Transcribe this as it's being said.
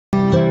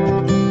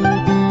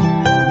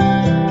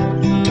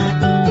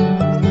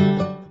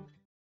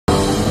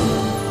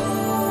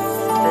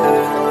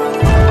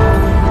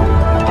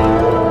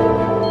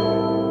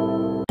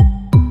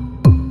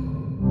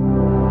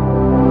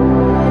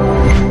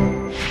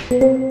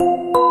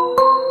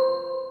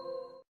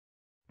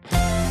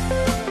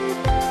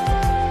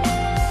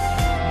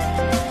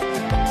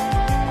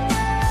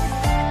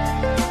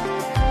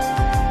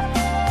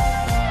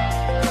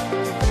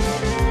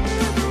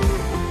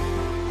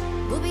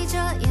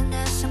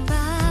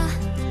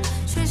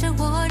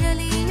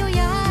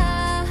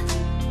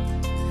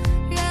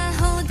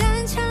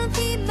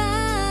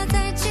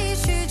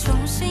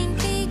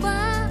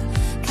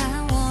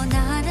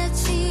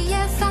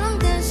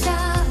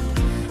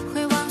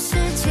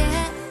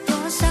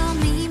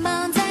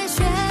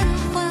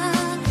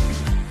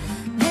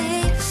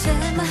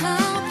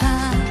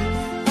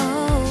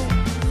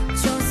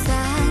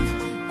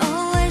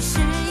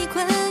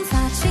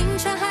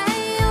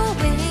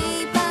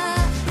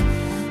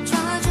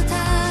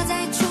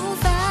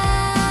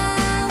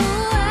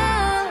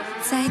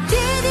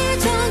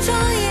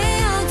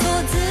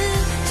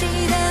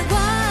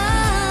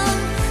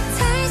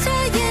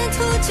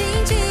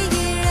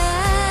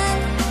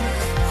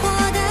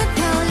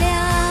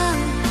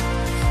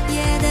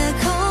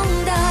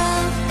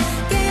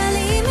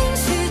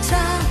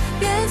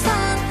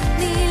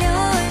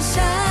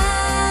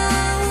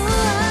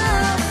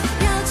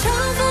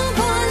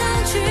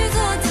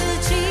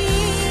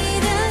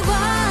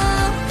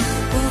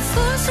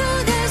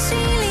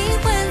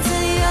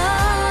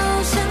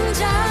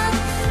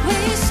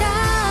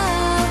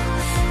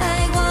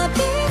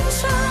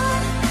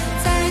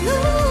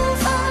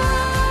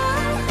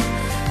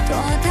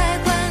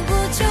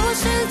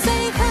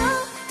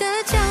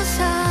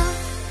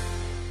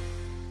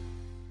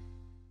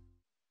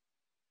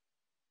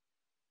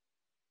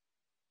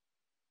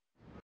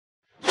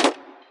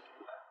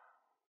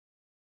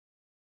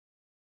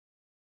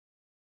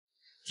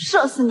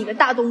射死你个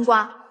大冬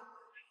瓜！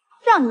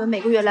让你们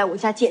每个月来我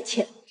家借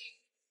钱。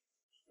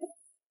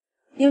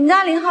你们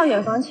家0号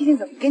远房亲戚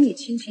怎么跟你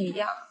亲戚一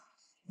样？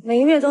每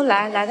个月都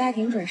来的还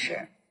挺准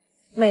时，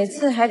每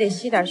次还得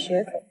吸点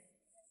血水。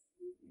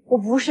我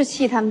不是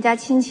气他们家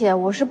亲戚，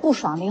我是不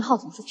爽0号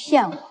总是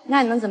骗我。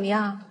那你能怎么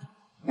样？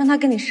让他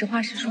跟你实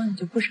话实说，你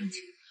就不生气？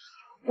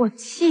我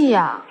气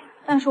呀，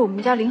但是我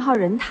们家0号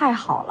人太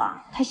好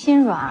了，他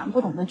心软，不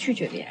懂得拒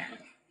绝别人。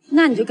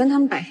那你就跟他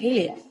们摆黑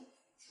脸。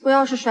我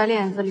要是甩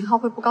脸子，0号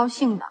会不高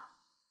兴的。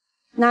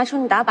拿出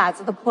你打靶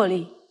子的魄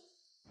力。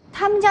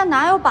他们家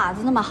哪有靶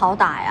子那么好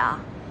打呀？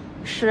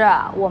是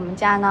我们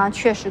家呢，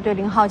确实对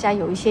0号家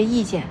有一些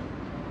意见，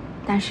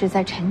但是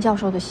在陈教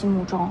授的心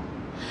目中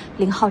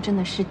，0号真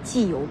的是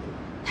绩优股，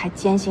他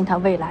坚信他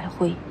未来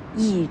会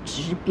一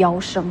直飙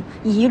升，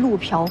一路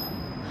飘红。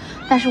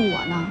但是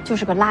我呢，就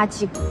是个垃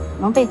圾股，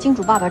能被金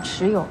主爸爸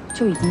持有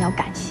就已经要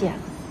感谢了。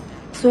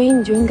所以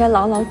你就应该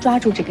牢牢抓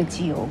住这个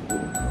绩优股，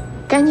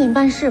赶紧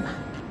办事吧。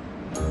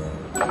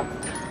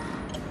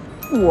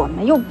我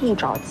们又不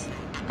着急。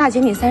大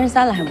姐，你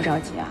33了还不着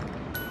急啊？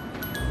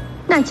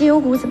那绩优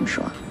股怎么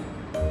说？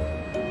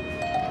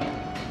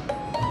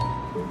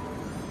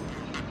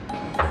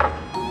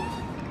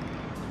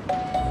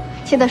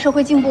现在社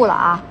会进步了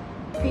啊，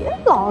别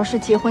老是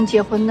结婚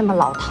那么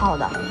老套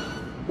的。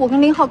我跟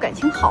0号感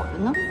情好着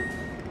呢。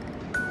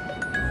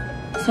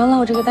行了，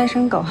我这个单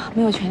身狗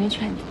没有权利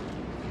劝你，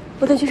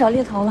我得去找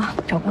猎头了，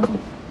找工作。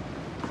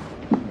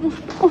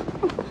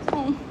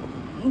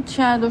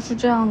亲爱的，是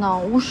这样的，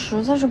我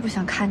实在是不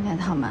想看见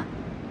他们，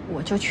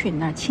我就去你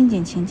那儿清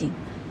静清静，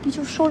你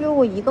就收留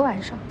我1个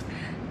晚上，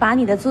把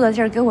你的做的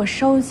劲儿给我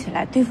收起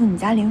来，对付你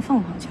家林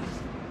凤凤去。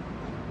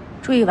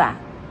住一晚，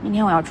明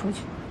天我要出去。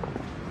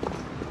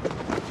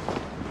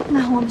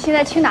那我们现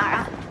在去哪儿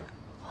啊？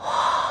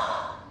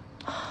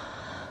哇，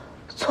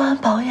做完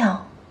保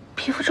养，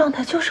皮肤状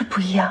态就是不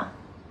一样。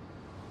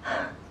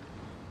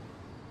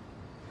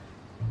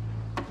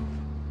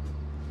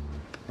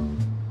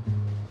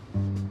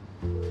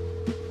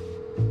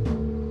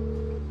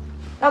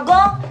老公，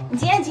你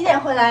今天几点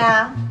回来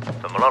啊？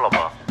怎么了，老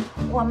婆？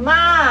我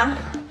妈，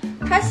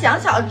她想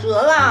小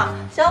哲了，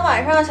想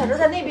晚上小哲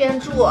在那边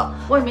住。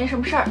我也没什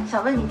么事儿，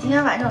想问你今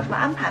天晚上有什么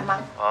安排吗？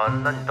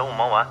那你等我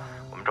忙完，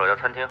我们找家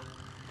餐厅。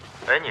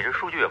哎，你这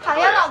数据也不对。好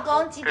呀，老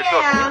公，几点呀？这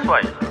需要重新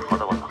算一次。好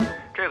的。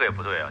这个也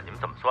不对啊，你们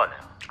怎么算的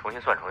呀？重新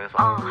算。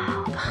哦，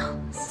好的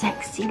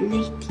 ，sexy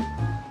lady。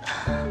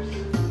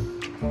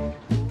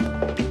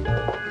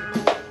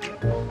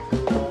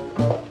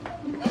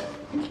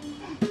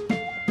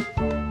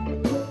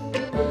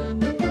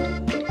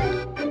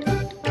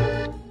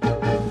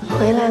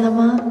回来了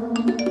吗？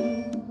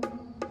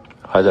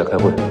还在开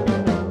会。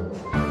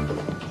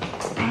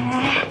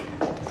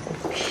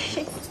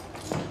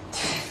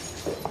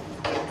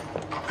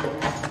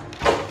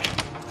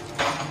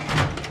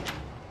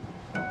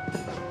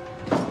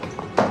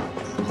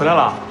回来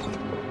了。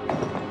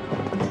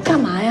干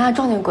嘛呀？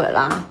撞见鬼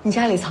了？你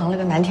家里藏了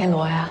个南田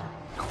螺呀？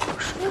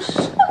说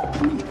是。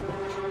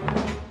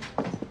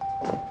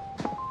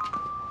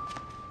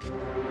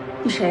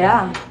你谁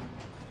呀？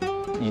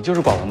你就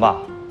是管文吧？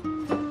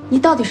你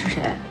到底是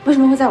谁？为什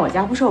么会在我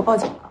家？不是我报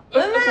警了？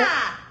文文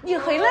啊，你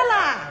回来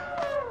啦！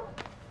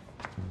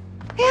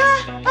哎呀，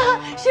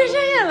萱萱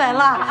也来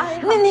了。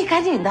那你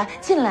赶紧的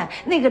进来，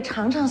那个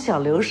尝尝小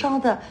刘烧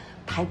的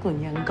排骨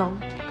年糕，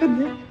快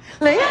点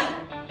来呀！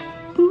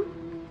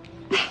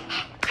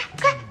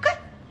快！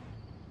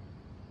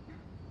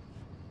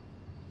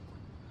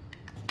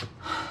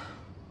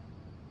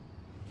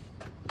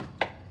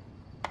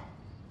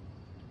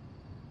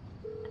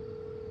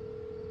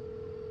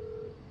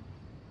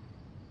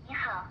你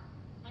好，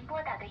您拨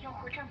打的用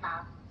户正忙，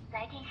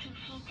来电信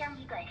息将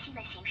以短信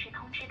的形式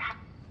通知他。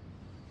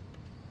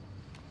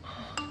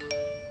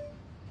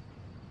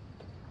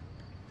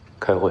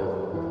开会。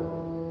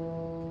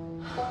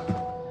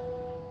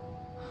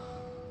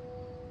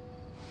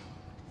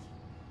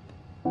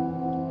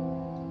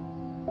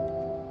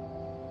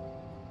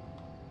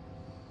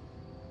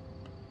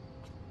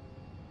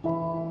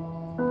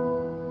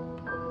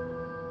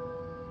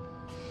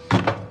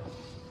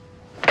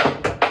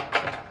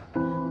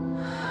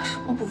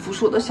不服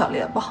输的小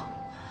猎豹，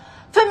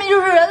分明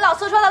就是人老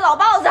色衰的老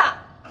豹子。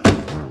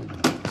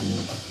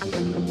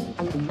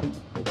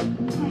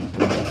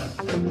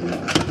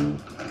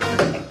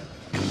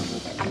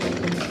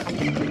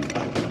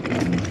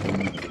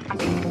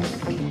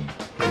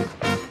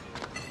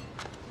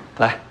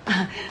来，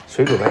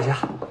水煮白虾。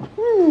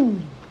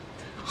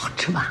好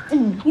吃吧？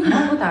你好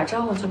好打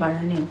招呼就把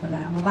人领回来，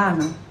我爸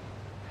呢？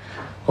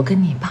我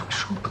跟你爸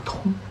说不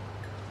通。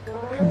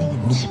那个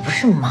你不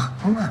是忙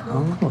吗？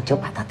我就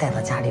把他带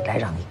到家里来，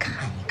让你看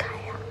一看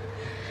呀。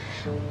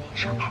我跟你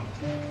说，哎，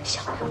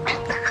小刘真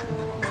的很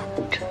能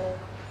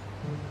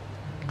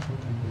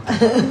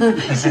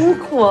干，辛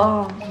苦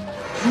啊。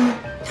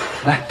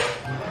来，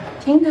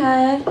平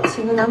台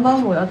请个男保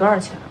姆要多少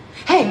钱？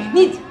嘿，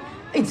你，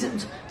哎，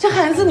这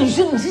孩子，你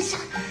说你这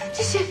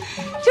些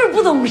就是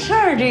不懂事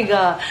儿。这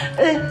个，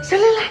小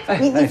刘来，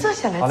你坐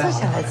下来，坐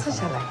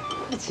下来。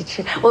起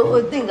吃。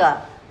我那个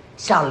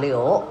小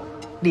刘，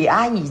李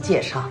阿姨介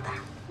绍的，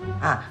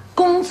啊，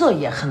工作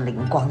也很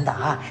灵光的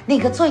啊。那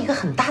个做一个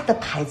很大的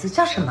牌子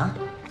叫什么？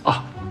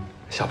啊，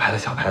小牌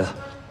子，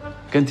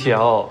跟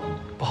TL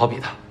不好比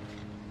的。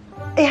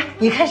哎呀，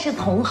你看是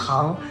同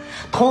行，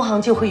同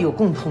行就会有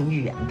共同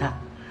语言的，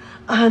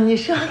啊，你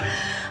说，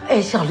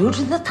哎，小刘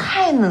真的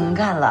太能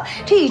干了，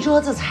这一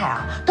桌子菜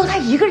啊，都他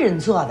一个人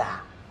做的。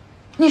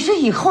你说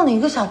以后哪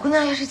个小姑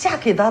娘要是嫁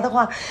给他的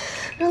话，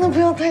让她不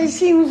要太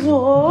幸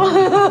福。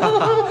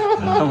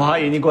王阿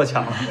姨，你过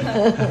奖了。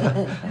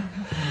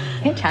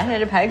您尝尝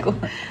这排骨。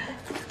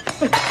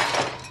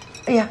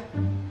哎呀，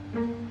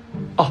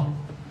哦，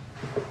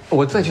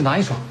我再去拿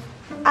一双。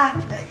啊，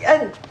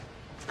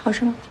好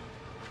吃吗？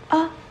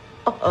啊，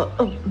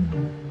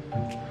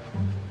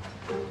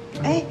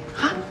哎，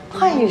好，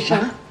换一双。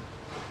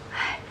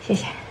谢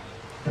谢。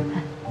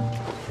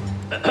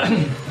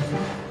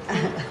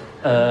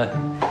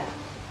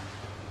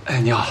哎，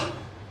你好，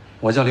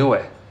我叫刘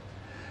伟，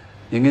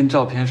您跟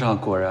照片上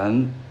果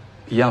然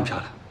一样漂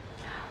亮。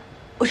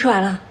我吃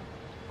完了。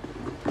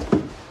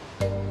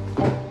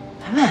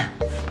凡凡，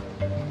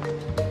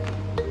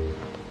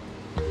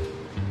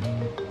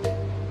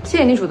谢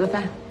谢你煮的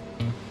饭。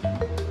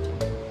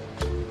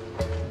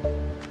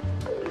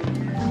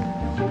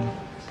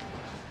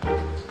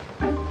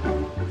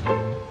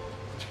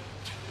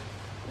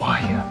王阿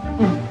姨，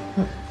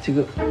这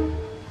个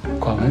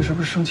管文是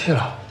不是生气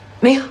了？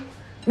没有，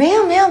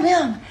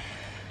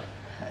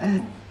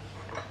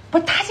不，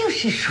他就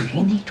是属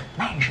于那种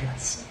慢热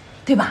型，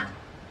对吧？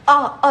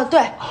哦，对。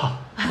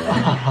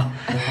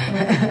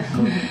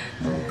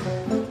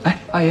哎，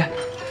阿姨，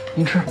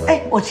您吃。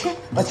哎，我吃。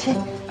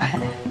哎，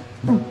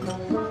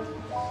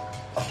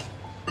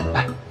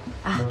来。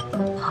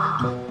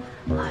好，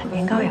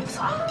年糕也不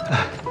错。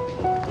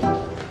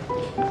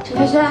陈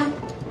萱萱，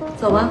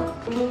走吧。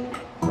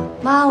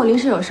妈，我临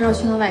时有事要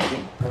去趟外地。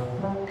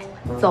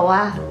走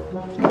啊！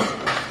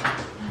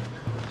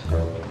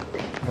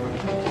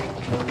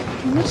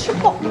你没吃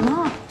饱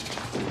呢。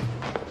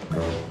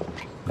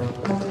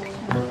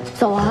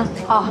走啊！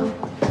啊。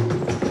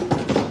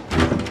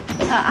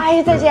阿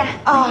姨再见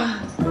啊。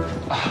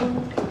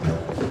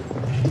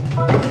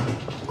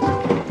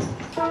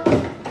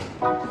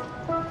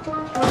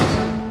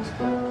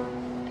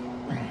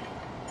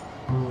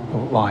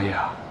王阿姨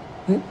啊，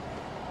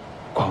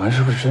管文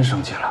是不是真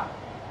生气了？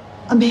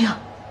啊，没有，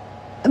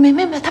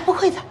没，他不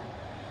会的，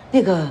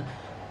那个，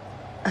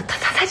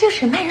他就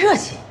是慢热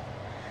型。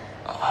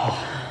哦。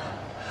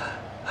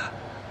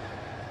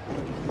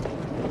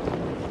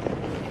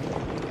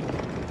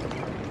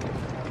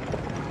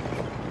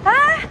哎，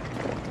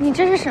你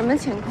这是什么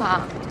情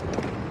况？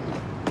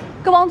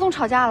跟王总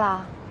吵架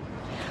了？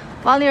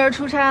王丽儿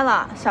出差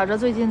了，小哲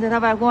最近在他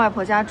外公外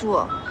婆家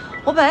住。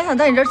我本来想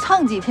在你这儿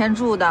蹭几天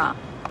住的，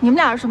你们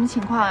俩是什么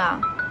情况呀？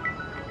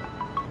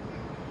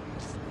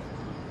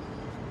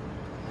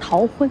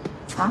逃婚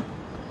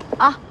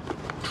啊，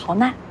逃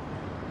难。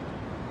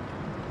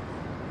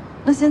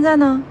那现在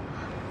呢？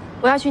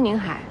我要去宁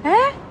海。哎，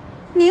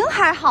宁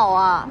海好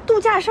啊，度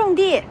假胜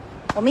地，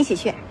我们一起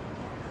去。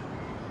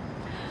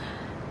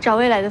找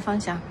未来的方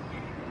向。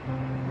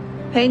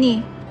陪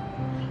你。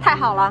太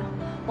好了，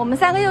我们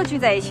3个又聚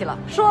在一起了。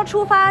说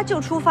出发就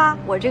出发，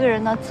我这个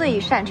人呢最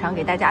擅长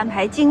给大家安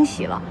排惊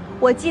喜了。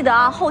我记得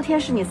啊，后天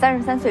是你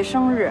33岁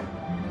生日，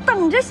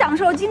等着享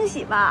受惊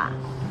喜吧。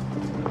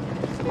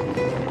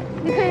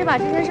你可以把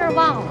这件事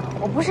忘了，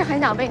我不是很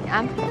想被你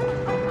安排。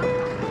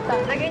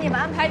等着给你们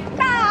安排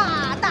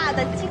大大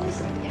的惊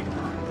喜。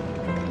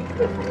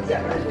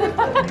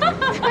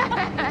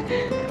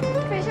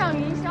飞上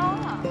云霄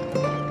了。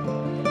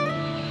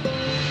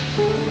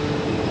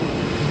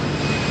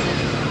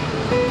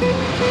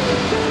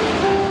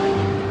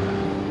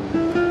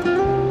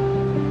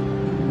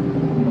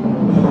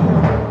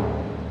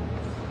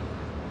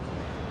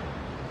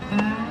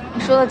你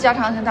说的加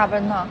长型大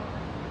奔呢？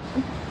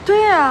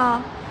对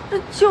呀，这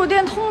酒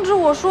店通知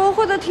我说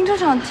会在停车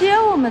场接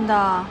我们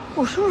的，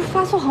我是不是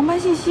发错航班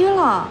信息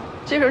了？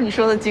这是你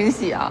说的惊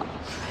喜啊？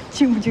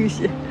惊不惊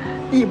喜？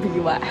意不意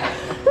外？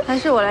还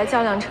是我来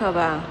叫辆车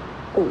吧。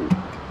哦，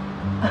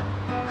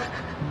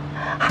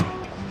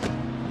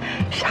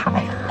傻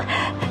呀，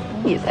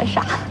你才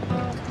傻，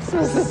是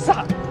不是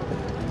傻？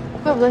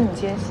怪不得你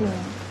坚信呢。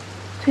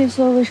退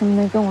缩为什么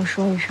没跟我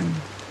说一声呢？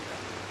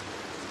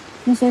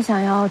那些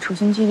想要处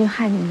心积虑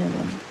害您的人，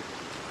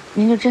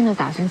您就真的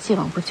打算既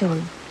往不咎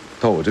了？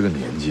到我这个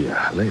年纪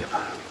啊，累了。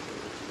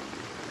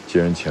既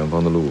然前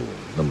方的路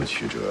那么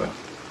曲折，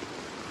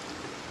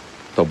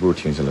倒不如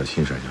停下来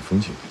欣赏一下风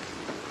景。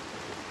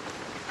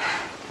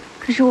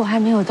可是我还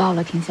没有到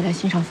了停下来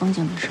欣赏风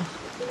景的时候，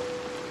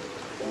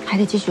还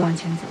得继续往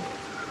前走。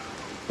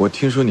我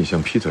听说你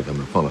向 Peter 他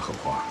们放了狠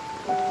话，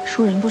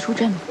输人不输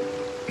阵嘛。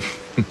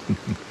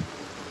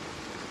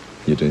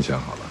你真想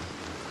好了，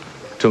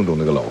郑总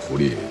那个老狐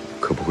狸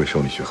可不会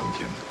收你去横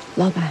天的。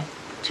老板，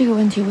这个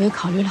问题我也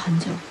考虑了很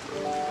久。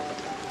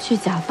去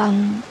甲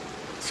方，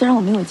虽然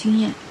我没有经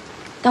验，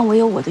但我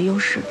有我的优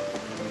势。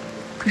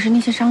可是那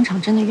些商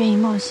场真的愿意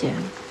冒险，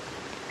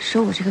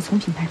收我这个从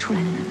品牌出来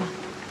的人吧。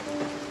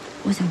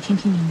我想听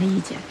听您的意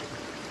见。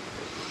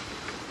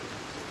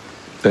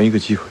等一个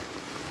机会，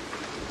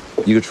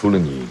一个除了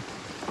你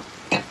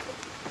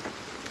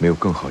没有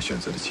更好选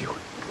择的机会。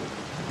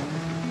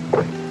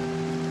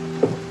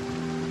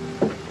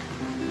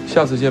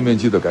下次见面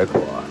记得改口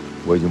啊！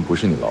我已经不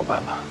是你老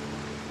板了。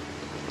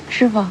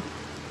师傅，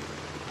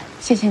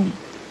谢谢你。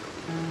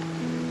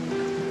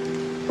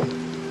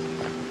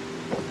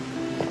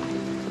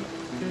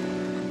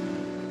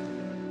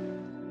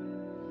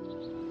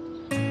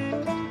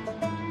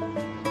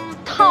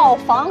套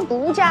房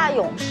独家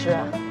泳池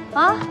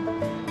啊，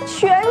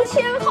全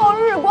天候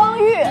日光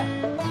浴，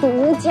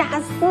独家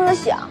思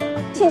想，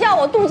请叫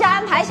我度假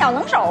安排小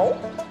能手。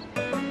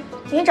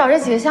你找这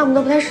几个项目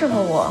都不太适合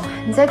我，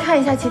你再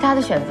看一下其他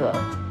的选择。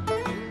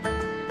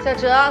小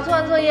哲，做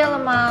完作业了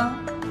吗？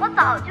我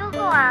早就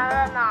做完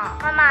了呢。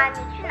妈妈，你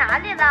去哪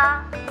里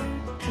了？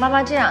妈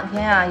妈这2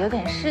天啊有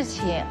点事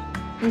情，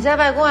你在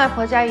外公外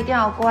婆家一定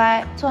要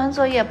乖，做完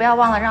作业不要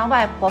忘了让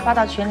外婆发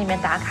到群里面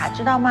打卡，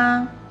知道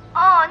吗？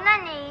哦，那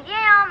你一定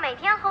要每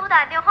天和我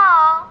打电话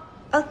哦。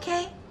OK，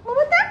 么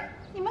么哒！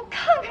你们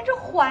看看这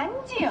环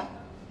境，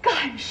感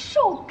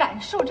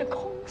受这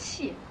空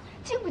气，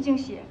惊不惊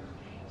喜？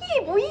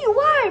意不意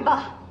外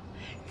吧？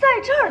在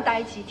这儿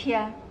待几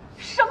天，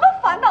什么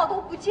烦恼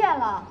都不见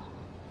了。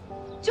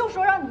就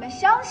说让你们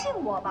相信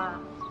我吧，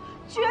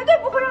绝对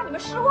不会让你们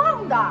失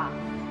望的。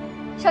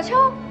小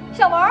秋、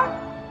小文，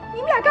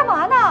你们俩干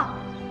嘛呢？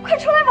快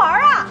出来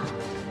玩啊！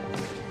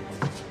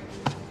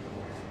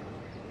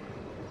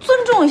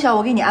尊重一下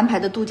我给你安排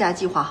的度假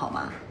计划好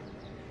吗？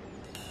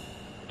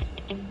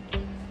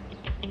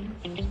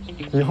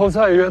以后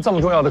再约这么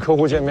重要的客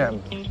户见面，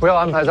不要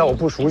安排在我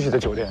不熟悉的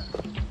酒店。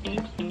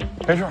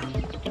没事，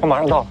我马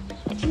上到。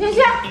萱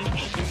萱，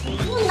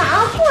我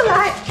拿过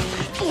来。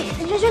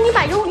萱萱，你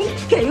把鱿鱼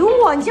给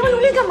我，你先把鱿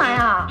鱼干嘛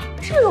呀？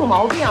是不是有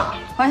毛病？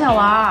黄小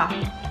文，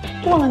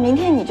过了明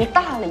天你就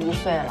大了1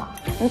岁了，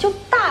你就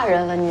大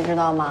人了，你知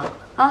道吗？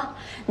啊，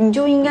你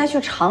就应该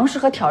去尝试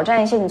和挑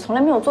战一些你从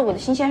来没有做过的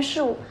新鲜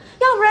事物，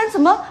要不然怎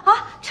么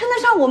称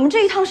得上我们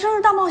这一趟生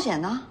日大冒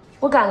险呢？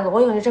我敢裸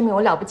泳就证明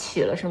我了不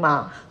起了，是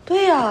吗？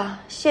对呀，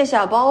卸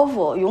下包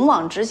袱，勇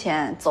往直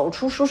前，走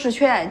出舒适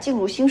圈，进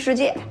入新世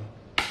界。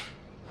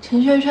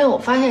陈萱萱，我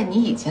发现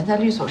你以前在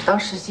律所当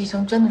实习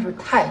生真的是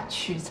太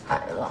屈才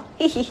了。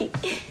嘿嘿嘿，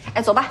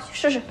哎，走吧，去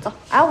试试，走。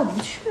哎，我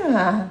不去。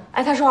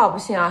哎，他说好不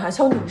行啊，小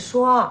秋你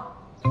说。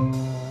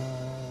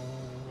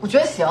我觉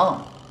得行，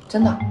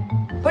真的。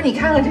不是你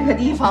看看这个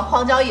地方，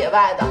荒郊野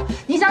外的，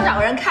你想找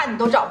个人看你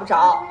都找不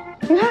着。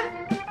你看，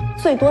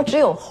最多只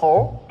有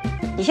猴。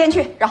你先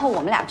去，然后我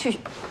们俩去。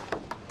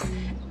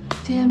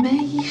姐妹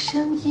一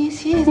生一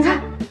起。你看，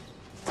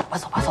走吧，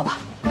走吧，走吧。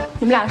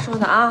你们俩说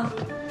的啊，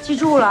记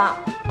住了。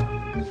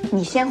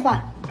你先换，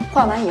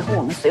换完以后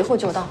我们随后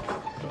就到。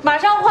马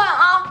上换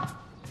啊！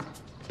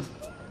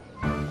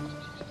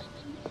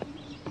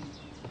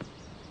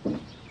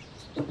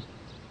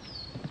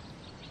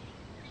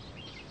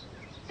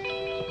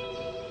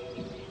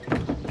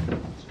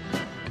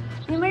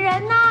你们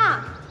人呢？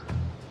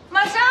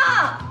马上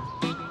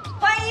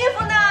换衣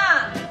服呢。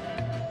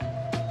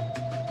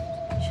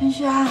萱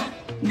萱，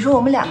你说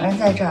我们2个人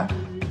在这儿，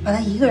把他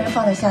一个人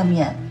放在下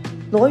面，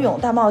裸泳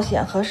大冒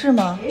险合适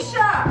吗？没事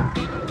儿，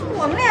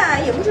我们俩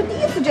也不是第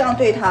一次这样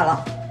对他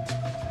了。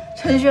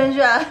陈萱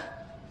萱，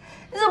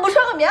你怎么不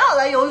穿个棉袄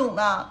来游泳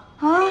呢？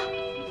啊，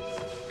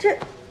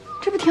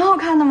这不挺好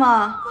看的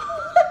吗？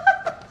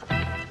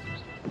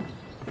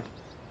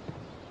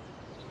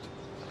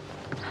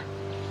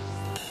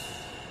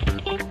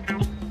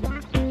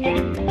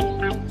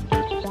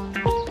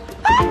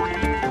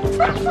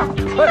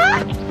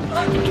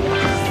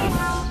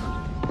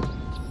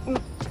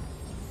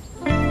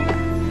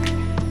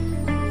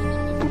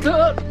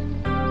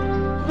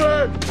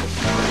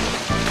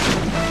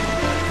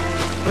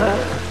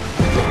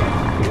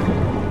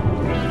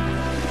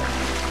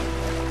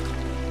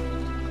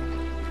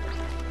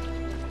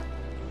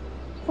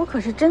我可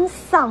是真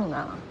丧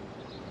啊！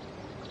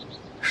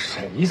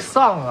谁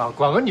丧啊？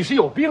管文，你是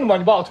有病吗？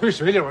你把我推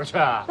水里边去？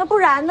那不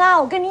然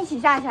呢？我跟你一起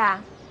下去。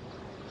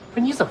不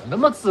是你怎么那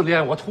么自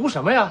恋？我图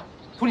什么呀？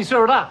图你岁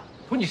数大，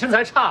图你身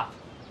材差。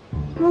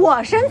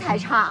我身材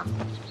差，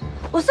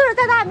我岁数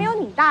再大也没有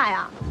你大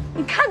呀！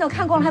你看都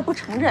看光了还不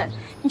承认，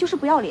你就是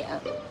不要脸。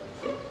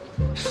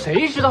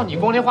谁知道你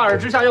光天化日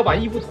之下要把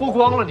衣服脱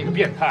光了？你个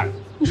变态！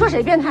你说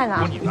谁变态呢？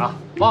说你呢？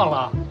忘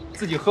了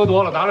自己喝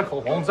多了，拿着口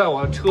红在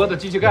我车的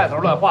机器盖头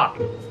乱画。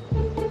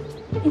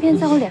那天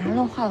在我脸上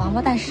乱画的王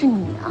八蛋是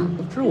你啊！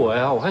是我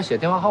呀，我还写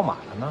电话号码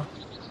了呢。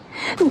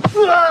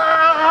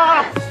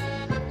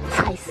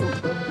踩死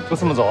你！就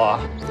这么走啊？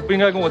不应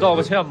该跟我道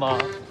个歉吗？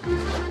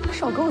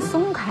手给我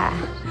松开！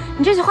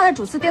你这句话的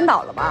主次颠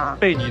倒了吧？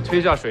被你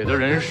推下水的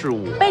人是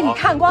我，被你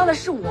看光的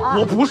是我。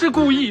我不是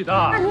故意的。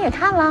那你也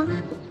看了？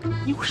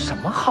你有什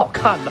么好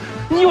看的？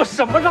你有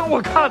什么让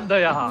我看的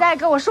呀？再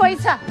跟我说一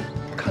次。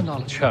看看到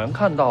了，全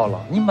看到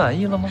了。你满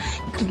意了吗？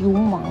个流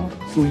氓！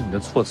注意你的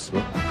措辞。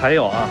还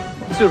有啊，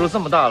岁数这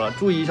么大了，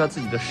注意一下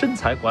自己的身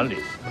材管理。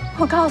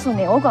我告诉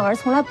你，我管文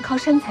从来不靠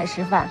身材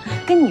吃饭，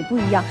跟你不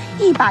一样，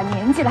一把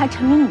年纪了还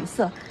沉迷女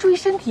色，注意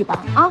身体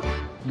吧啊！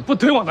你不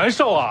怼我难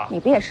受啊？你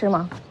不也是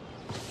吗？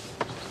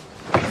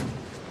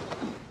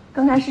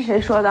刚才是谁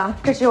说的？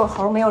这只有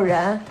猴没有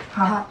人。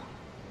他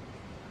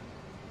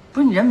不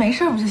是你人没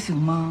事不就行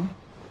吗？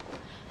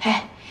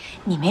哎，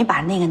你没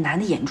把那个男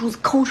的眼珠子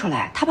抠出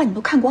来，他把你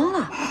都看光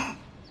了。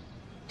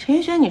陈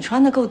萱萱，你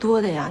穿的够多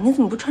的呀，你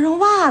怎么不穿上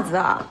袜子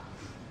啊？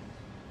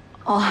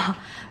哦，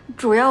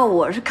主要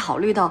我是考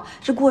虑到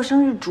这过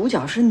生日主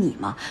角是你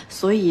嘛，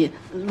所以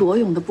裸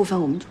泳的部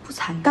分我们就不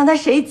参与。刚才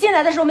谁进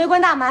来的时候没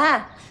关大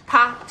门？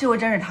他，这回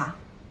真是他。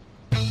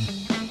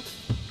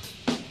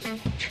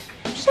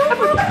谁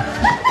不是？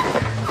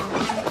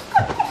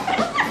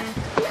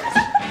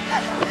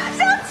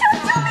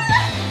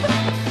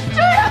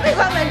没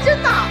关门，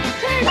真的，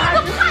真是他！你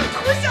个叛徒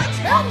小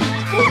强！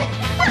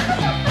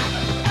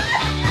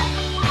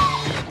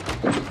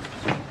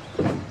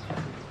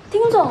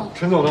丁总，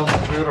陈总呢？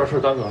是有点事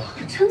耽搁了。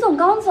陈总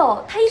刚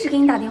走，他一直给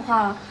你打电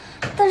话了，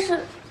但是……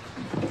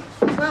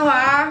等会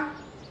儿，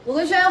我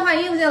跟轩轩换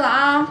衣服去了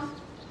啊！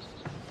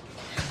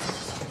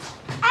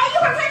哎，一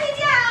会儿餐厅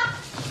见啊！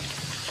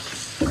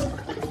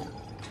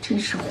真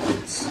是晦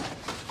气，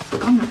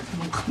刚哪才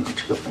能碰到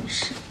这个本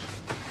事？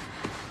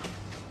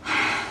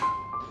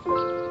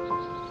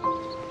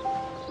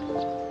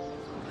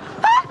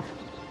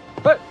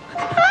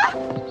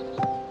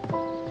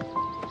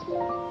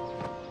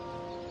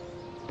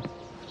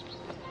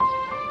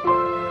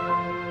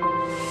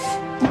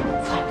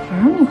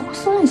你胡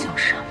思乱想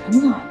什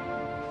么呢？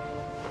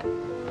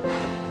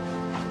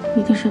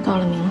一定是到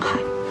了明海，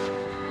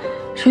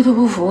水土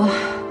不服，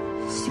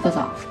洗个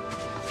澡，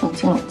冷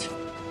静冷静。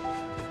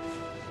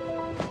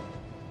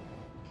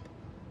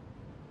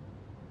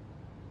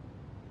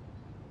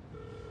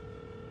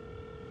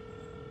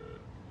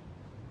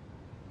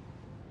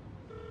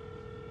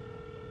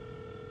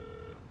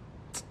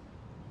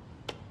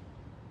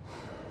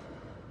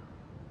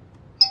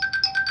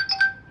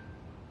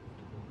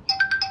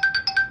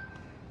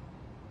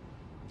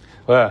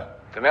喂，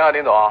怎么样，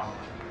丁总？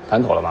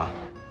谈妥了吗？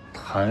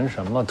谈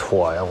什么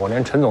妥呀？我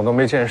连陈总都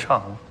没见上。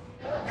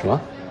什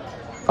么？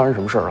发生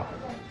什么事了？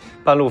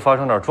半路发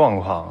生点状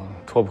况，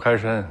脱不开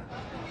身。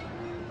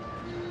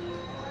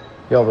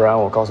要不然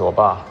我告诉我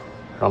爸，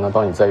让他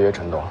帮你再约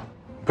陈总。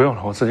不用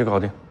了，我自己搞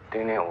定。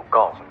丁丁，我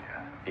告诉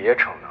你，别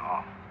逞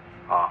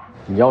能啊！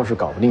你要是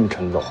搞不定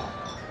陈总，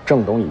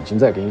郑董已经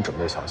在给你准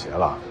备小鞋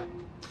了。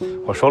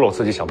我说了，我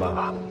自己想办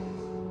法。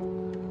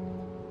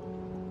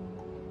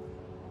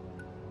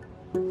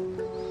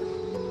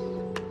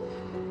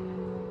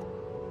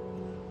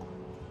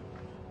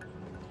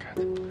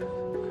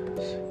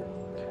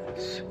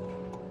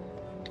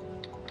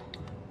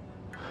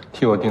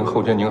替我订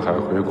后天宁海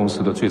回公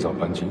司的最早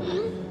班机。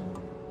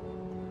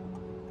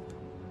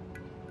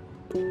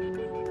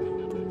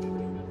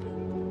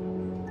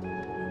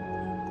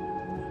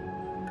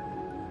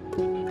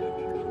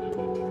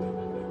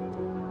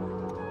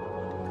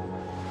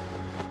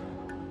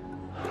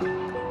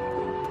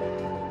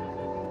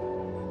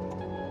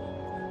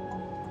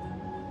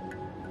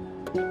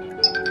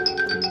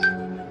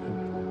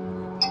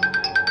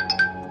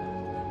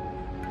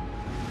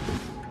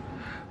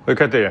喂，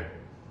凯蒂。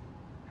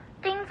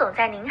丁总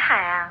在宁海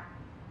啊，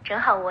正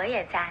好我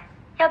也在，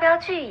要不要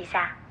聚一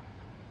下？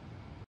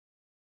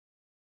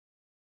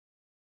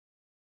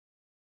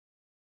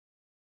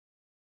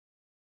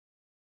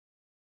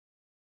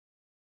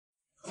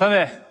三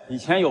位以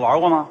前有玩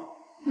过吗？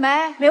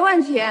没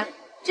问题。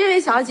这位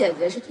小姐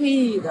姐是退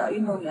役的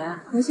运动员，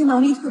核心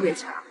能力特别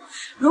强。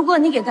如果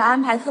你给她安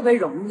排特别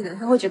容易的，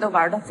她会觉得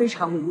玩得非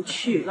常无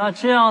趣。那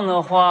这样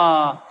的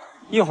话，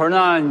一会儿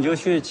呢你就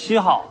去7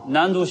号，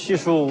难度系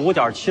数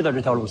5.7的这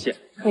条路线。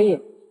可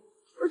以。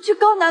这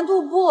高难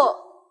度不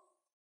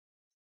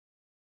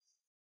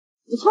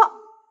错，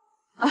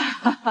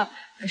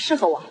很适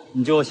合我。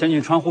你就先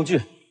去穿护具。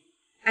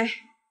哎，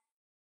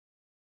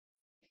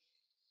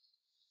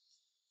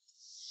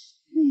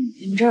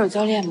你们这儿有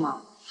教练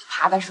吗？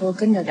爬的时候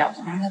跟着掉，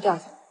别让他掉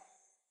下来。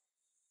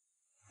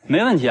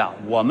没问题啊，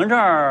我们这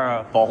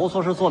儿保护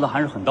措施做的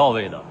还是很到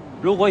位的。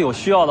如果有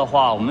需要的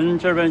话，我们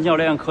这边教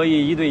练可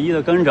以1对1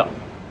的跟着。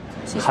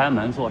开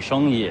门做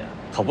生意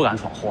可不敢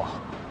闯祸。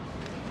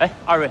哎，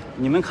二位，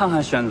你们看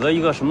看选择一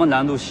个什么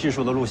难度系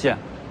数的路线，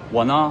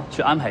我呢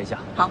去安排一下。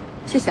好，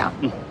谢谢啊。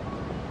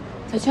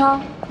小秋，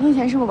你以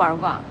前是不是玩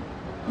过？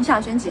你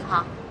想选几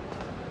号？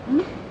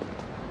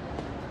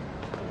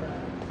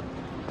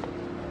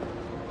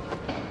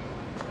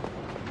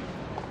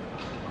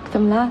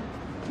怎么了？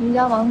你们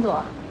家王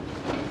总？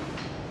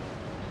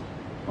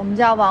我们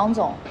家王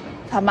总，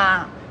他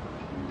妈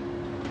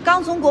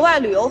刚从国外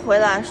旅游回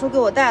来，说给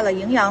我带了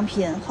营养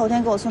品，后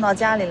天给我送到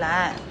家里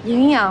来。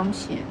营养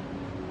品，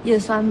叶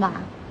酸吧？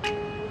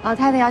老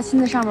太太要亲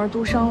自上门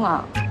督生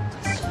了。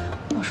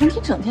我说你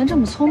整天这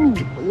么聪明，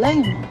你不累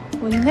吗？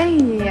我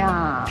累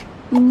呀。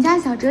你们家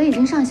小哲已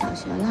经上小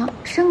学了，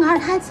生个二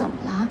胎怎么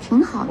了？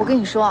挺好的。我跟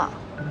你说啊，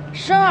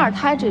生二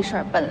胎这事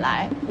儿本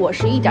来我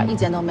是一点意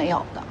见都没有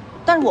的，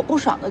但是我不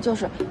爽的就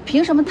是，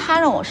凭什么他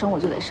让我生我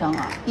就得生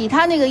啊？以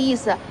他那个意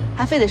思，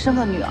还非得生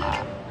个女儿，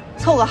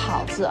凑个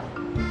好字。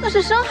那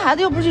是生孩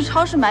子又不是去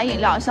超市买饮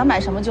料，想买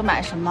什么就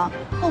买什么。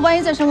那万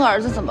一再生个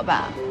儿子怎么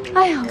办？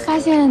哎呀，我发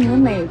现你们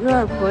每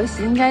个婆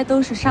媳应该都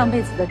是上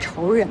辈子的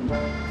仇人吧？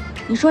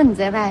你说你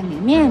在外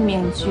面面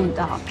面俱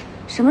到，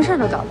什么事儿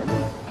都搞得定，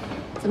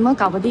怎么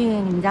搞不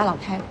定你们家老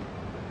太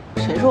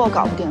太？谁说我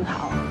搞不定她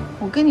了？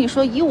我跟你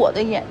说，以我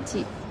的演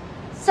技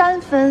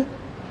，3分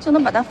就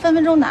能把她分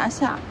分钟拿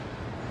下。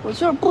我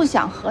就是不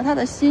想合她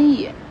的心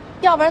意，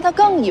要不然她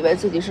更以为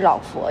自己是老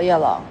佛爷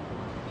了。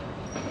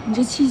你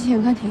这气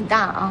性可挺大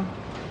啊！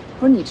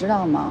不是你知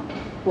道吗？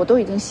我都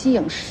已经息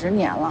影10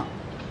年了，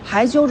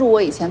还揪住我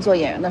以前做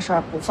演员的事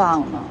儿不放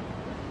呢，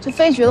就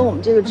非觉得我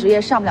们这个职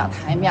业上不了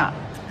台面，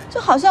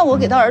就好像我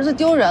给他儿子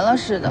丢人了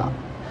似的。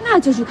那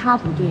就是他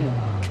不对了，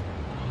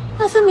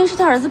那分明是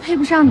他儿子配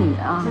不上你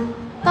啊！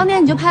当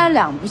年你就拍了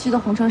2部戏，都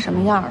红成什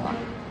么样了？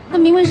那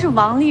明明是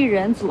王丽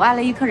人阻碍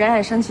了一颗冉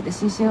冉升起的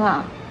星星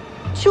啊！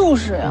就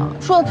是呀，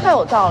说的太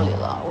有道理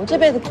了，我这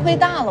辈子亏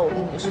大了，我跟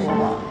你说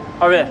吧。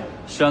二位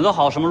选择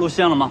好什么路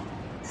线了吗？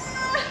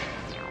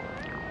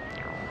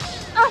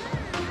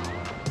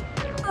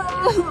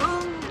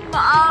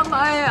妈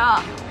妈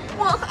呀，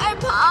我害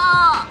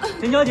怕。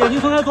田小姐，您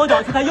从右左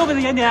脚去看右边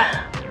的眼点，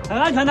很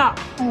安全的。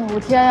哎呦我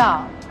天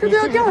呀，这都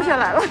要掉下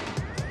来了！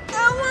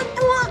我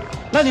不。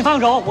那你放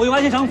手，我用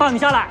安全绳放你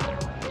下来。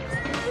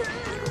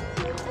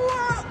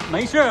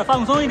没事，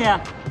放松一点。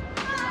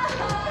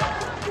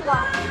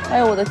哎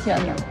呦我的天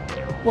哪，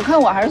我看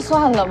我还是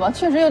算了吧，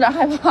确实有点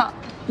害怕。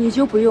你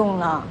就不用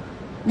了，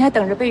你还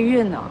等着备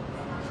孕呢。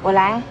我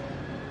来。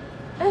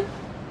哎，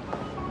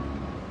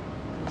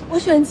我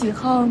选几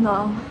号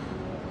呢？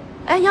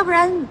哎，要不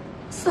然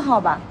4号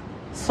吧。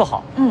4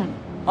号。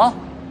啊，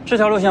这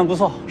条路线不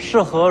错，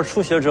适合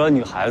初学者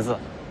女孩子。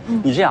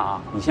你这样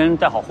啊，你先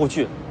带好护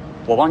具，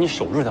我帮你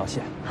守住这条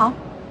线。好，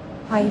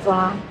换衣服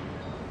啦，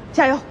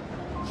加油！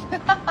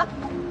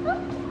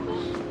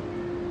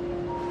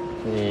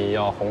你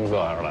要红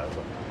色还是蓝色？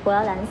我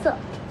要蓝色。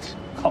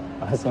靠，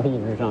蓝色一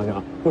直上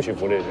将，不许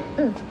服这些。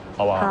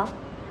好不好？好。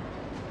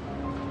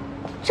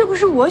这不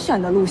是我选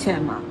的路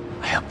线吗？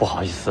哎呀，不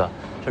好意思，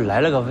这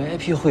来了个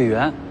VIP 会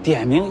员，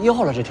点名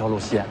要了这条路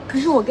线。可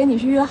是我跟你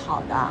是约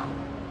好的。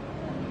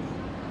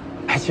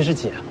哎，其实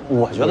姐，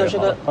我觉得这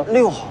个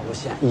6号路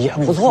线也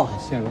不错。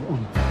线路，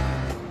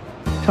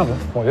上吧，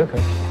我觉得可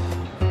以。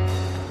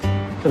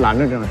这蓝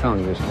着这样上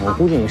去就行，我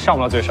估计你上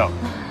不了最上。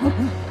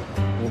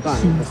一半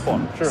也不错了，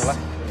试试来。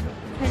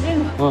看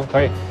这个。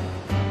可以。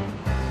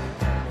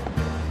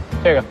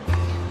这个。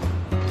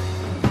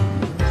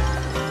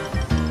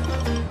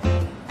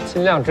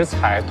尽量只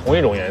踩同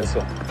一种颜色，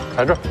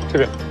踩这儿这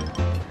边，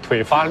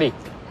腿发力，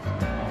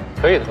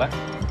可以的，来，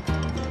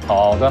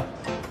好的，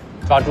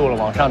抓住了，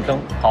往上蹬，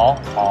好，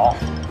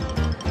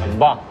很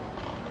棒，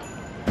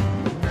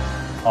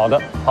好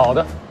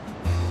的，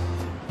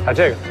踩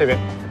这个这边，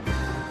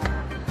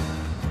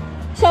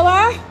小文，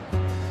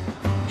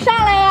上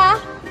来呀！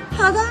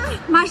好的，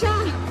马上。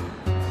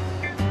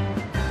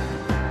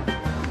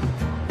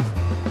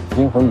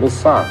阴魂不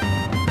散。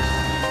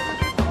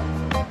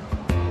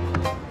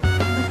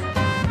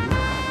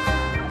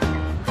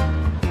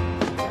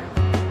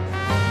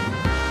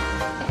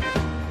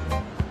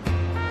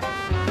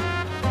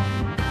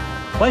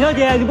王小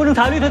姐，你不能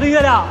踩绿色的月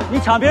亮，你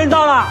抢别人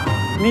道了，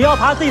你要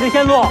爬自己的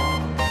线路。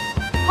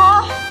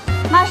好，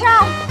马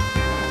上。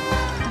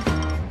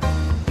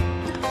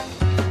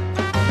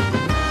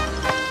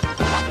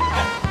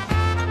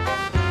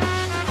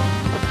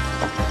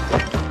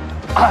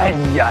哎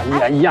呀！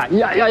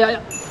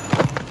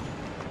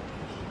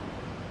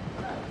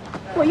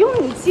我用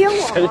你接我？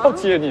谁要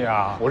接你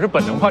啊？我是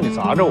本能，怕你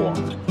砸着我。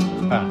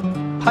哎，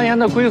攀岩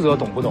的规则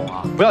懂不懂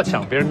啊？不要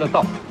抢别人的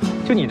道。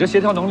就你这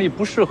协调能力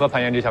不适合攀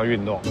岩这项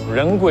运动，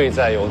人贵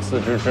在有自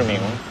知之明。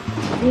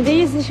你的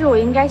意思是我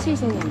应该谢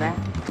谢你呗？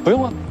不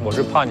用了，我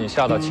是怕你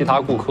吓到其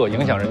他顾客，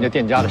影响人家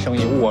店家的生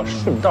意，我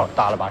顺道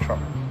搭了把手。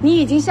你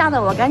已经吓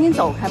得我，赶紧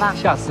走开吧。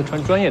下次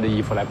穿专业的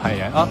衣服来攀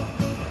岩啊，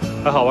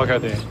还好吧，凯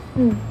婷？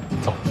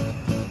走。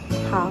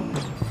好。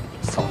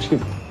扫兴。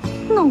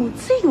脑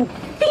子有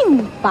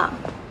病吧？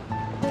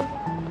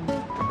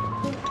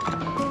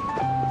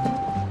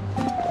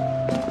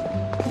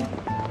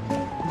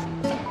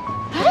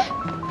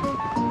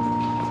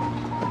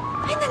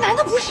难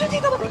道不是那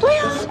个吗？对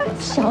呀，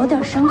小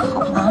点声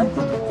好吗？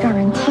让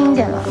人听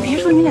见了。别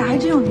说你俩还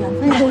真有缘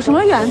分呀！有什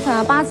么缘分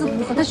啊？八字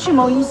不合，他蓄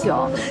谋已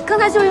久。刚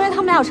才就因为他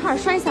们俩，我差点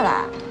摔下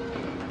来。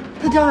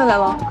他掉下来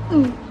了。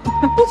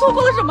我错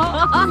过了什么？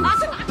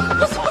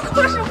我错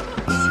过了什么？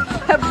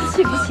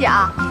不气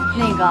啊！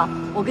那个，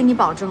我跟你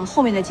保证，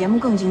后面的节目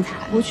更精彩。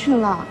不去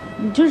了，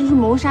你这就是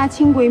谋杀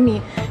亲闺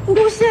蜜，你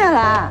给我下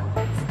来！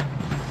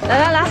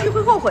来，是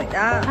会后悔的。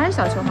还是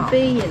小球好。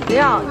杯饮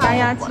料加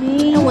压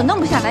惊，我弄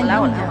不下来，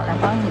我来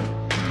帮你。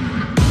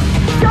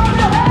救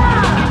命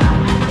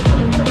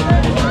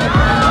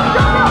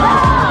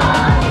啊！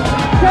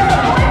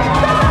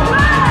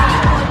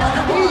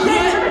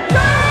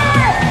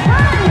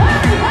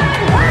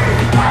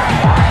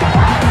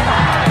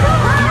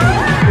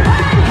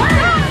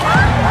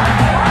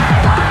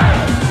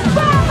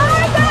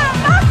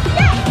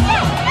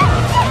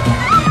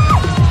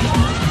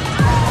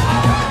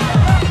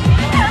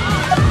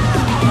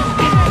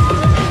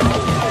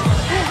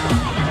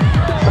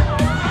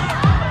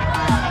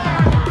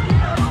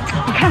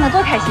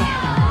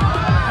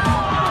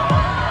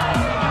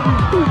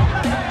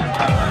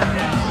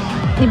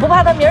你不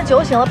怕他明儿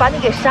酒醒了把你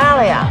给杀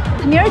了呀？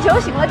明儿酒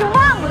醒了就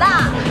忘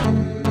了。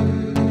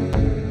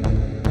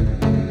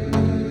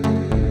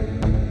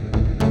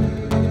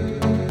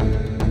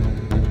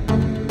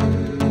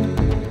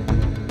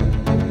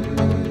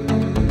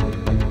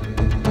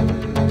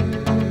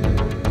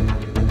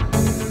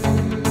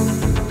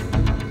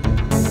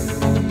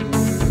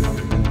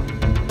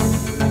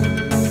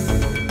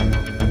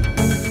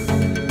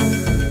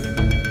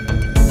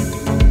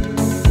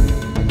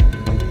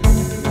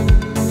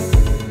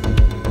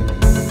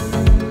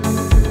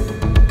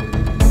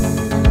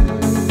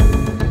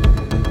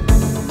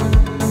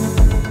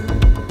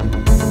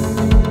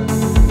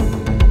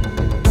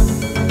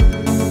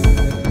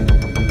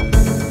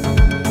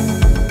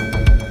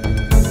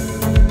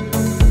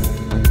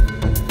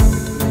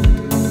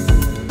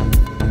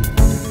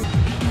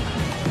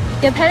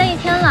也陪了一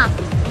天了，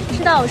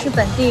知道我是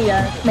本地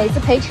人，每次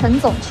陪陈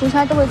总出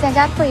差都会在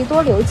家特意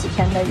多留几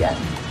天的人，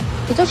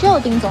也就只有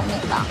丁总你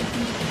了。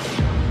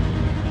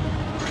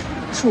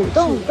主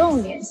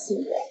动联系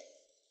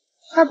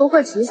我，该不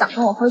会只是想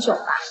跟我喝酒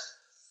吧？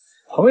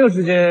朋友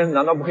之间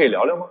难道不可以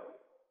聊聊吗？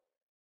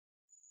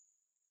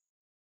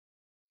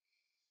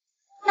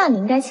那你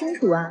应该清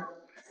楚啊，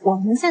我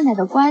们现在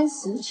的关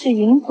系是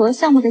云和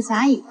项目的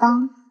甲乙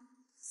方，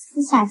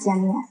私下见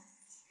面。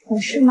合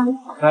适吗？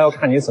那要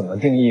看你怎么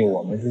定义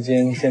我们之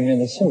间见面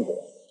的性质。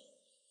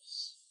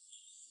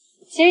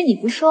其实你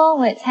不说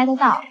我也猜得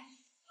到，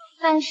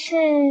但是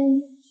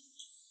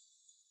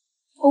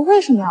我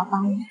为什么要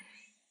帮你？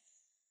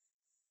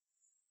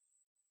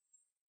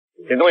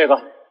点东西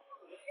吧。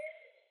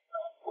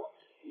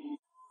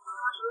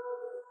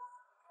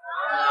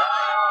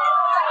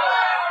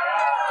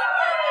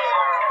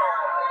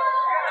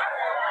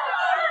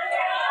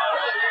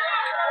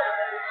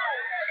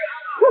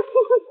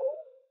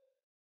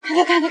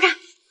看，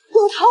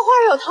有桃花，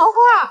有桃花！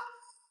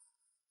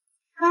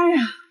哎呀，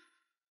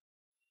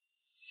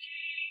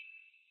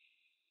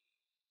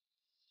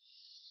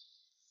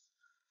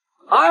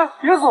哎，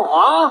别走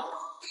啊！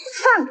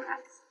放开！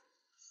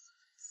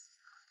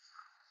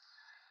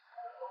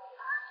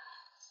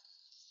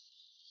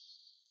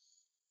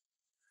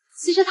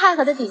其实太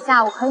和的底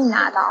价我可以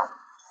拿到，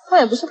我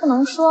也不是不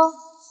能说，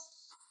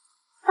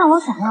但我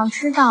想要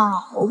知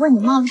道我为你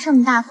冒了这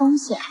么大风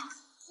险，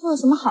会有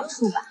什么好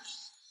处吧？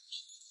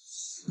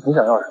你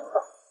想要什么？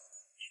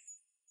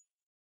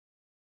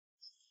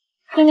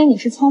因为你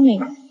是聪明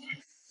人，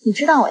你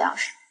知道我要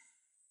什么。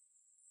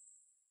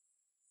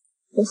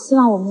我希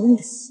望我们一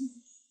起。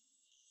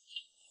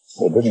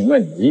我不明白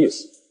你的意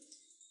思。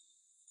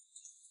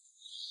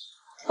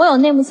我有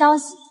内幕消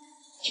息，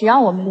只要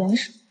我们联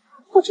手，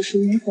不只是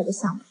云和的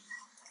项目，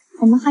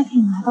我们还可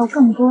以拿到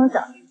更多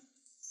的。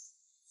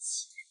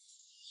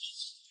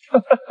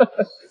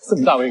这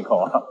么大胃口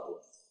啊！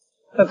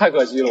那太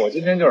可惜了，我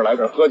今天就是来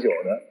这儿喝酒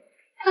的。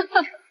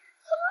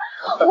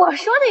我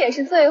说的也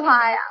是醉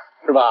话呀，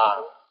是吧？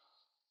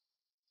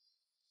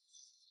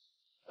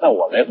那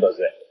我没喝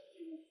醉，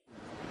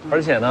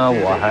而且呢，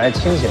我还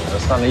清醒地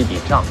算了一笔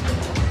账。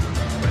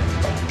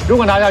如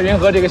果拿下云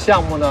和这个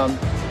项目呢，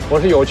我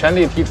是有权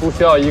利提出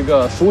需要一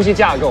个熟悉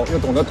架构又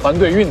懂得团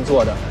队运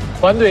作的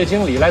团队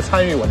经理来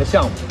参与我的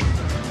项目，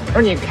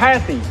而你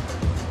Cathy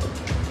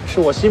是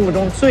我心目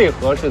中最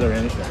合适的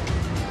人选。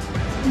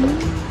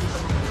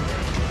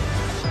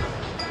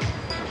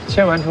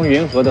签完成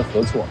云和的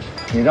合作，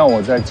你让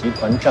我在集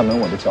团站稳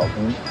我的脚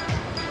跟，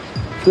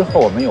之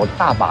后我们有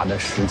大把的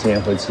时间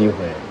和机会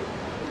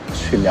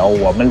去聊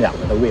我们两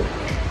个的未来。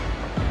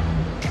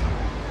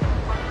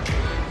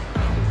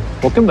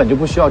我根本就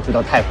不需要知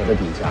道泰和的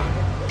底价，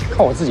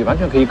靠我自己完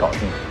全可以搞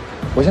定。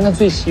我现在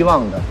最希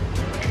望的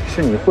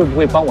是你会不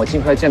会帮我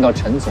尽快见到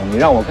陈总，你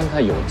让我跟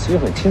他有机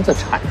会亲自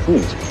阐述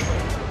一下。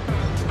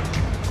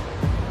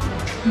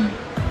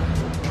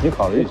你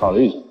考虑一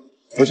下。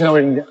我现在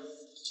为你点。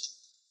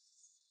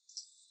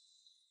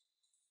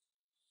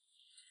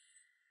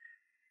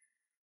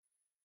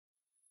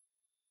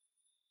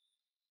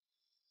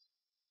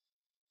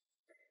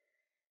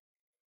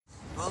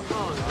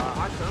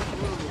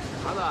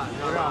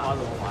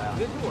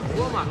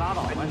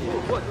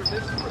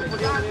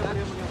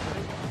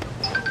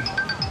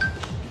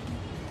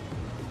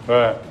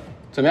喂，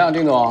怎么样，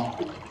丁总？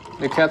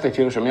那 Cathy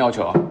提了什么要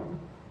求啊？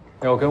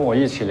要跟我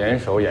一起联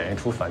手演一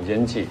出反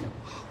间计。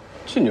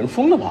这女人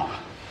疯了吧？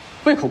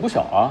胃口不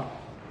小啊！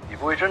你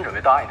不会真准备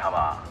答应他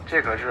吧？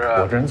这可是……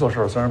我这人做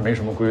事虽然没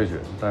什么规矩，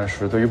但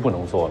是对于不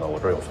能做的，我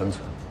这儿有分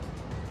寸。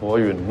我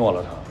允诺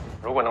了他，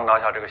如果能拿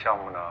下这个项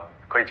目呢，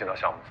可以进到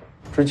项目组。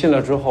至于进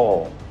了之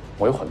后，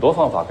我有很多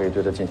方法可以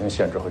对他进行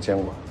限制和监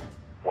管。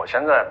我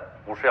现在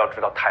不是要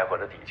知道泰和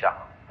的底价，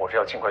我是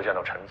要尽快见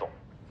到陈总。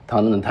他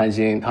那么贪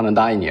心，他能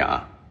答应你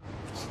啊？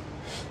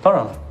当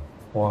然了，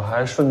我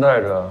还顺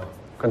带着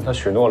跟他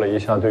许诺了一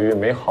下对于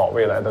美好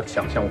未来的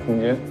想象空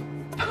间。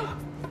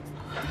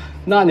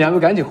那你还不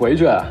赶紧回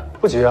去？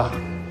不急啊，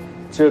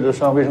借着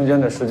上卫生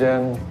间的时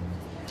间，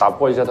打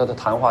破一下他的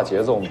谈话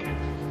节奏嘛，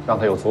让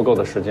他有足够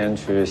的时间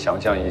去想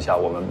象一下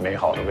我们美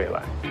好的未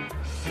来。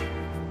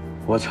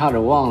我差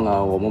点忘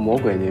了，我们魔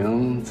鬼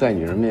宁在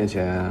女人面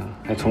前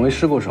还从未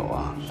失过手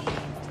啊。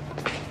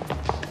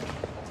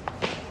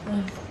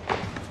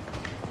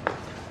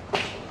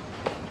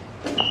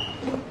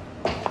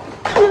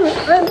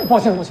哎，抱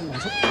歉，小心。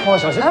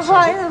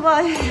不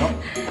好意思，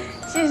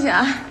谢谢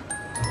啊。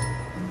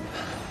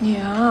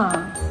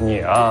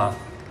你啊，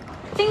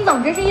丁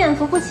总真是艳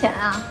福不浅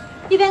啊！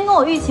一边跟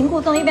我欲擒故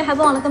纵，一边还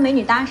忘了跟美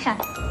女搭讪，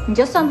你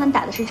这算盘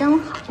打的是真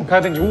好。凯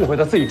蒂，你误会，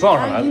他自己撞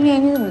上来了。丁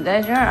宁，你怎么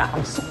在这儿啊？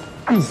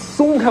你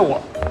松开我！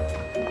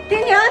丁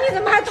宁，你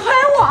怎么还推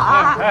我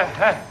啊？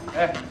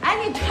哎，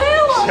你推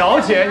我！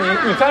小姐，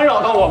你干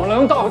扰到我们了，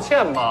能道个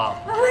歉吗？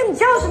你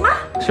叫什么？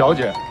小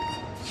姐。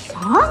小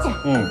姐。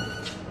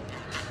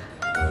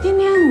丁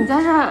宁，你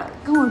在这儿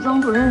跟我装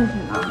不认识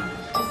呢？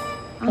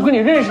我跟你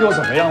认识又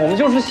怎么样？我们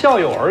就是校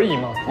友而已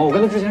嘛。我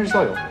跟他之前是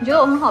校友。你觉得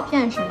我很好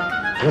骗是吗？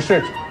不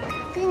是。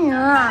丁宁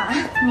啊，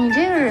你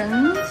这个人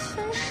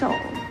分手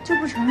就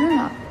不承认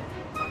了？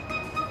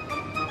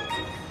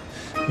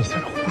你在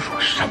这胡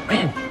说什么呀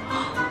你？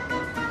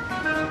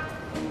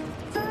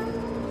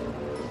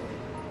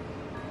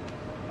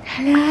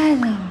谈恋爱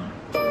呢？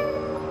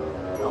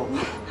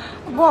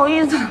不好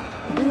意思，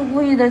不是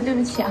故意的，对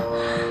不起啊。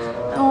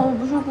我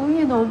不是故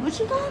意的，我不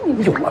知道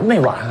你有完没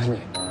完啊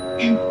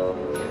你？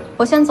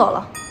我先走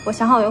了，我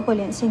想好约会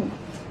联系你。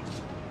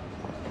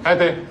哎，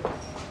对。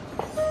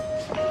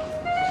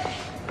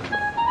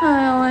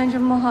哎呀，我也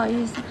真不好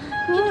意思。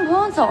你女朋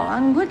友走了，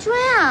你快追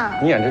啊！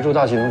你演这出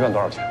大戏能赚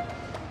多少钱？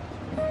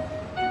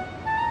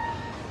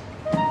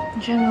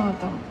你真给我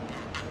懂。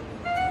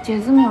姐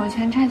这么有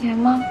钱差钱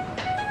吗？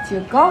姐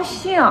高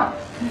兴。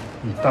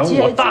你耽误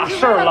我大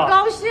事了！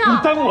高兴。你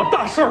耽误我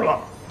大事了！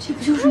这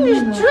不就是你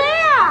追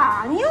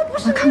啊！你又不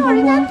是没有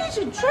人家地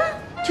址追。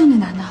就那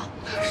男的。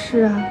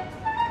是啊。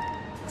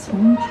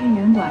从追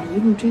远短一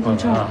路追到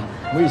这儿。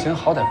我以前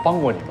好歹帮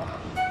过你吧。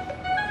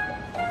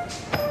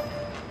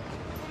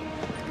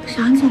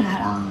想起来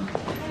了，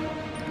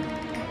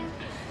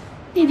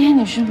那天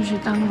你是不是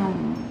当众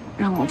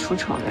让我出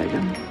丑来着？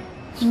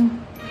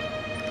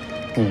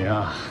你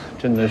呀，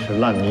真的是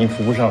烂泥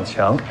扶不上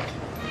墙。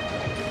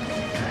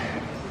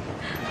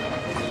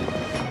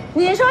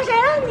你说谁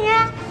了你？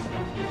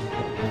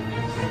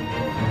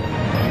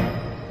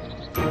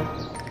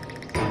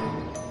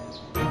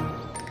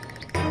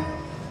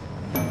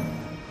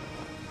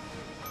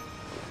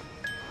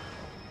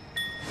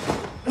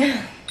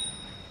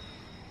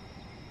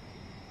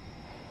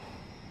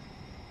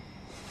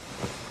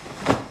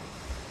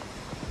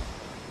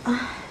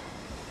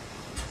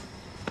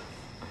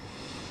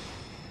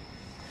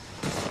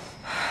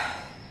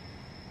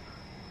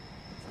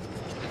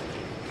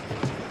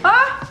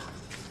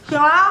醒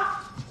了？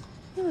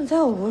你怎么在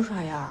我屋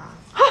刷牙啊？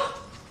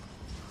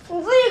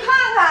你自己看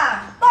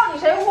看，到你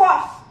谁屋？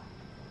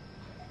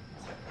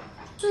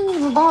那你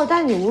怎么把我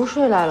带你屋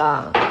睡来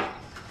了？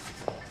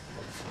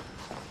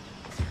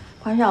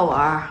关小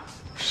文，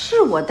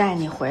是我带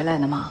你回来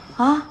的吗？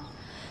啊？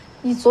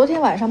你昨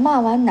天晚上骂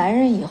完男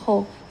人以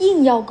后，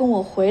硬要跟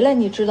我回来，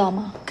你知道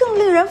吗？更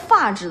令人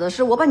发指的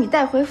是，我把你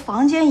带回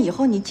房间以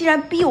后，你竟然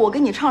逼我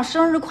给你唱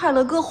生日快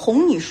乐歌，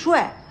哄你睡。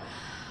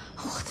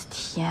我的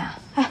天！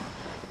哎，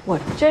我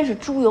真是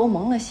猪油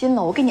蒙了心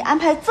了。我给你安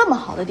排这么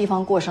好的地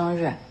方过生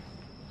日，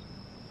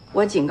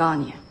我警告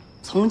你，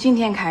从今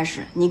天开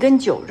始，你跟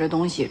酒这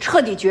东西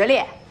彻底决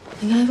裂。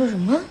你刚才说什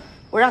么？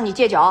我让你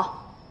戒酒。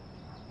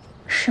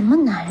什么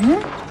男人？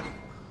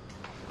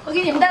我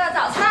给你们带了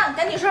早餐，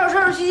赶紧收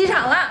拾去机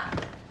场了。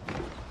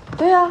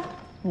对啊，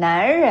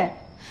男人，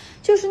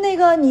就是那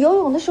个你游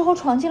泳的时候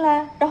闯进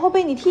来，然后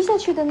被你踢下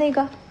去的那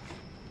个。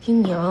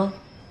丁宁。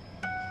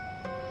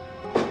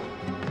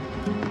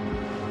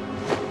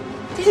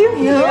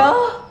丁宁，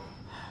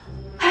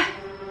哎，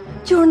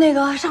就是那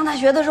个上大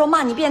学的时候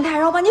骂你变态，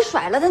然后把你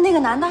甩了的那个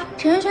男的。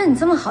陈萱萱，你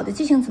这么好的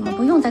记性，怎么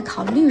不用在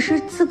考律师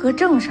资格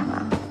证上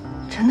啊？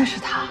真的是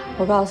他。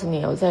我告诉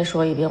你，我再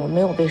说一遍，我没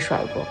有被甩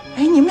过。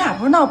哎，你们俩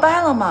不是闹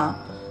掰了吗？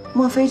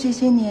莫非这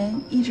些年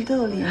一直都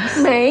有联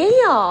系？没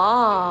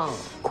有，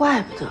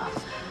怪不得，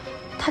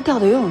他掉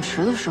到游泳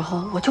池的时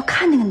候，我就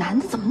看那个男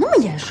的怎么那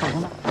么眼熟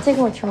呢？再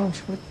跟我提游泳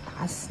池，我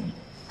打死你！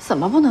怎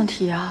么不能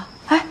提啊？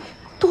哎，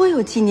多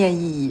有纪念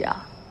意义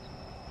啊！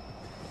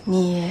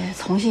你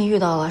重新遇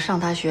到了上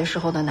大学时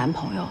候的男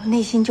朋友，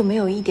内心就没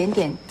有一点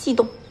点悸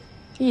动？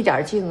一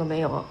点劲都没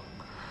有。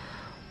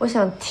我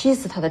想踢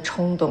死他的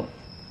冲动。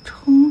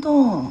冲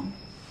动，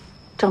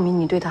证明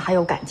你对他还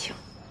有感情。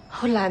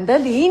我懒得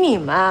理你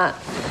们。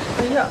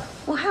哎呀，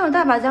我还有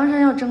大把江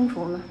山要征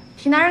服呢。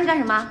提男人干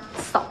什么？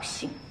扫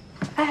兴。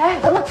哎，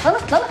等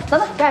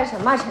等，干什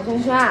么，陈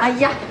萱萱？哎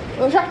呀，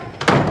有事。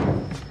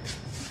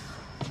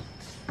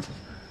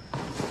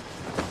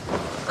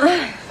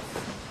哎，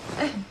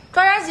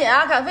抓点紧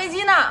啊，赶飞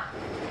机呢。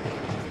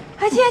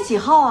哎，今天几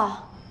号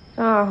啊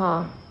12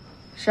号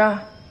，12。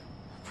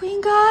不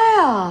应该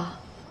啊。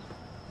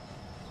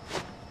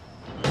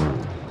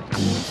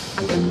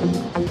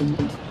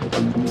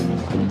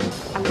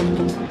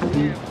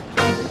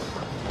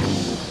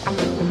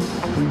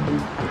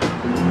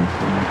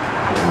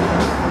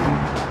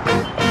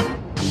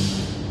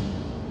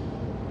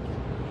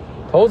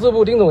投资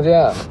部丁总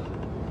监，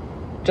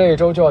这一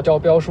周就要交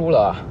标书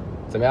了，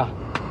怎么样？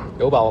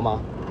有把握吗？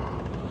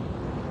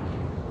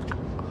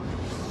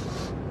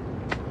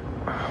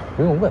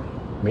不用问，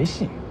没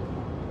戏。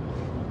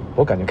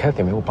我感觉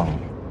Kathy 没有帮你。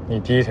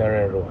你第一天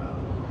认识我呀？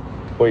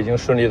我已经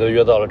顺利的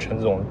约到了陈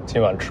总今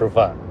晚吃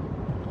饭。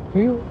哎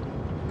呦，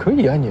可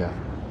以啊你。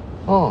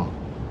嗯。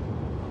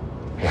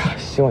哎呀，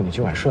希望你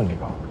今晚顺利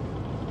吧。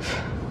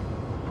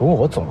不过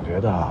我总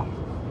觉得啊，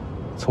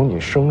从你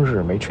生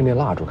日没吹那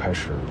蜡烛开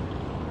始，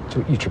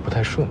就一直不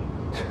太顺，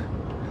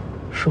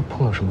是不是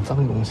碰到什么脏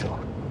东西了？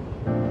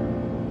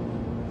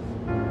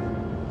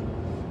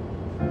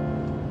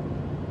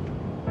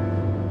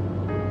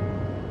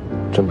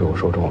真被我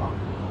说中了。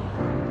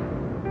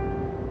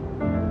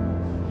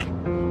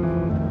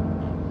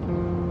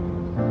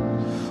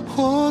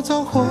或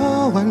早或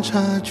晚，差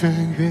距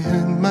圆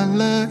满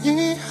了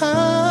遗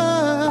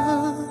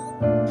憾，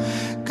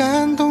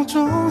感动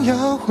总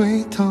要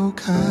回头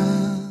看。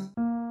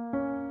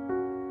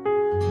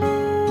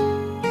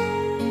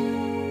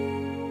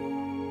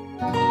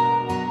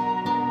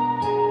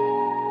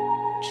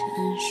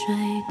沉睡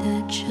的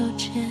秋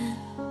千，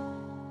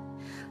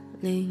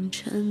凌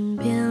晨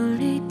便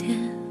利店，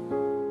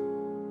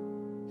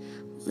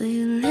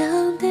微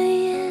亮的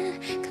夜，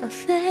咖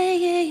啡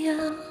也要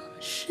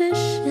实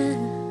现，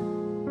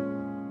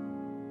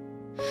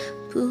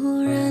不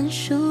认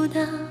输的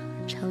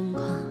猖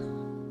狂，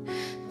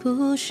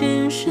不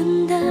寻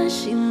寻的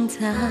心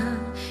脏，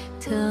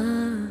特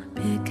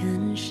别感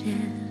谢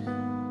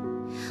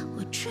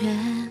我全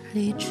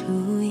力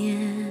出演，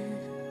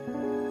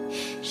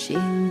心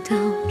抖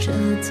着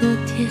昨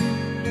天，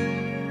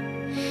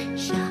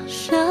享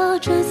受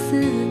着思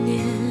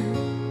念，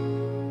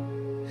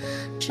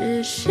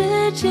只是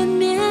见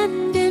面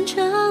变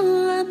成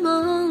了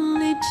梦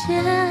里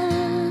见，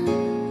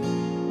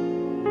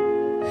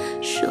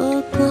说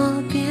过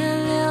别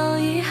留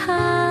遗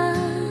憾，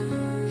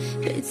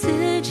对自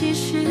己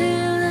失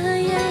了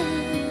言，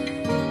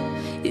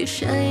与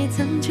谁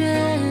曾倔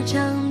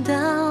强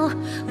到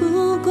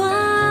无关，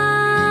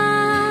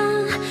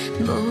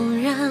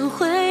猛然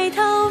回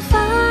头发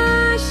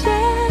现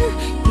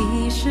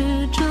你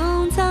始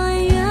终在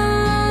原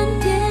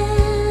点，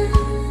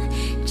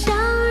将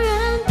人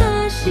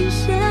的心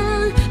弦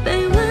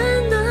被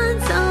温暖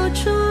走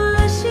出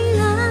了心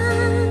安，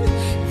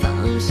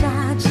放下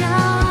骄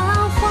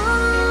傲皇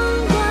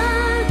冠，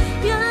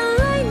原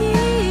来你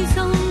从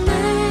没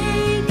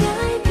改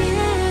变，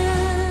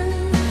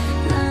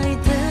来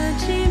得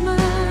及吗？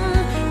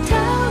滔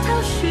滔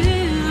许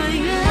了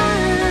愿，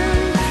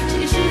其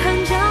实很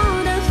久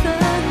的分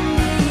别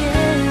也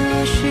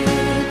有许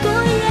多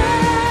言，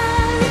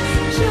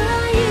这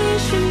一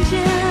瞬间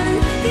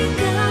一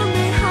个美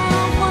好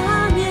画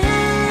面，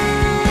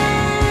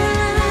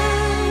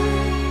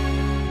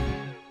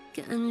感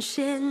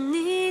谢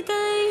你的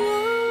勇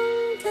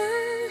敢，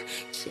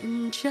牵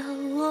着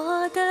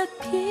我的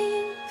平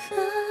凡，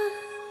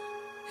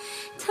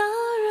太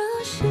热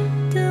心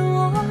的我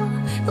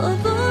不